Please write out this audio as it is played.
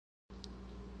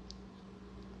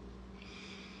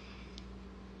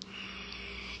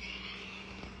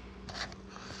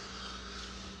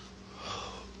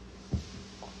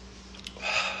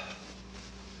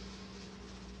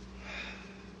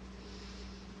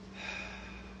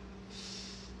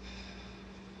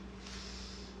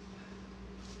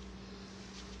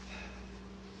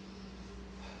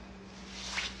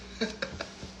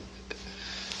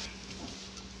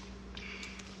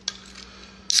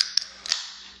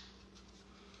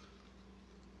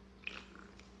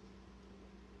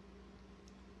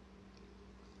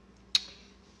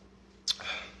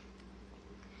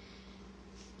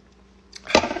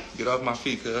Get off my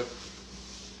feet, cuz.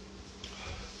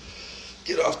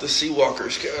 Get off the sea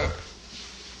walkers, cuz.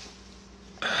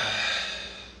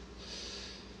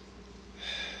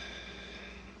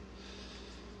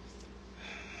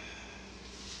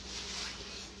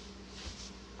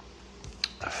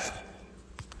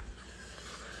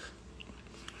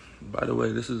 By the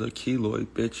way, this is a Keloid,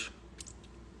 bitch.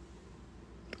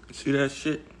 See that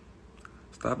shit?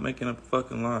 Stop making up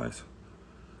fucking lies.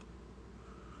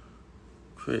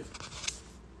 Quit.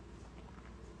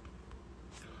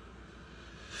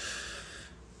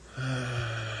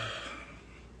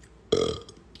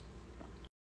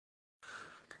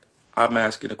 I'm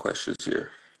asking the questions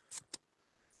here.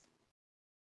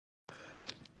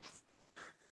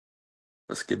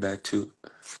 Let's get back to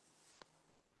it.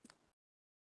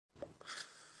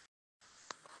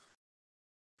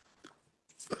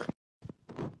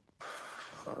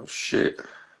 Oh shit.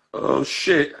 Oh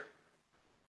shit.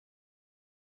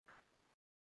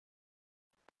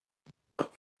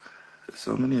 There's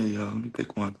so many of y'all. Let me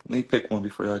pick one. Let me pick one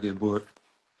before y'all get bored.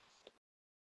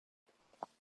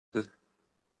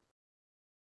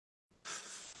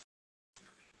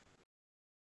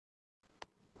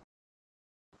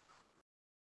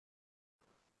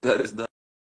 That is not.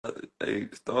 Hey,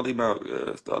 stall him out.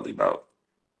 Stall him out.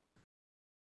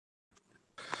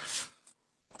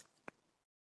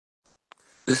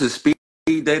 This is speed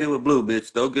dating with Blue,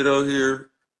 bitch. Don't get out here,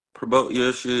 promote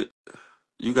your shit.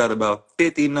 You got about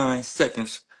 59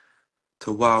 seconds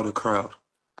to wow the crowd.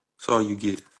 That's all you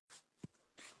get.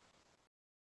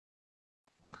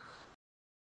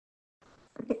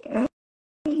 God,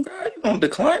 you gonna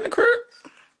decline the crowd?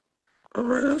 All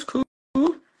right, that's cool.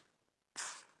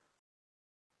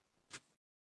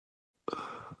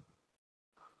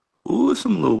 Ooh, there's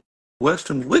some little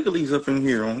Western wigglies up in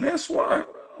here on that why.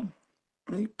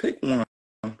 Let me pick one.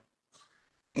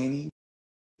 Any,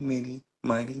 mini,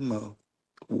 mighty, mo.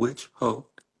 Which hoe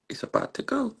is about to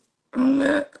go? On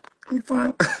that, let me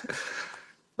find.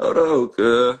 Hold on,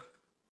 cuz.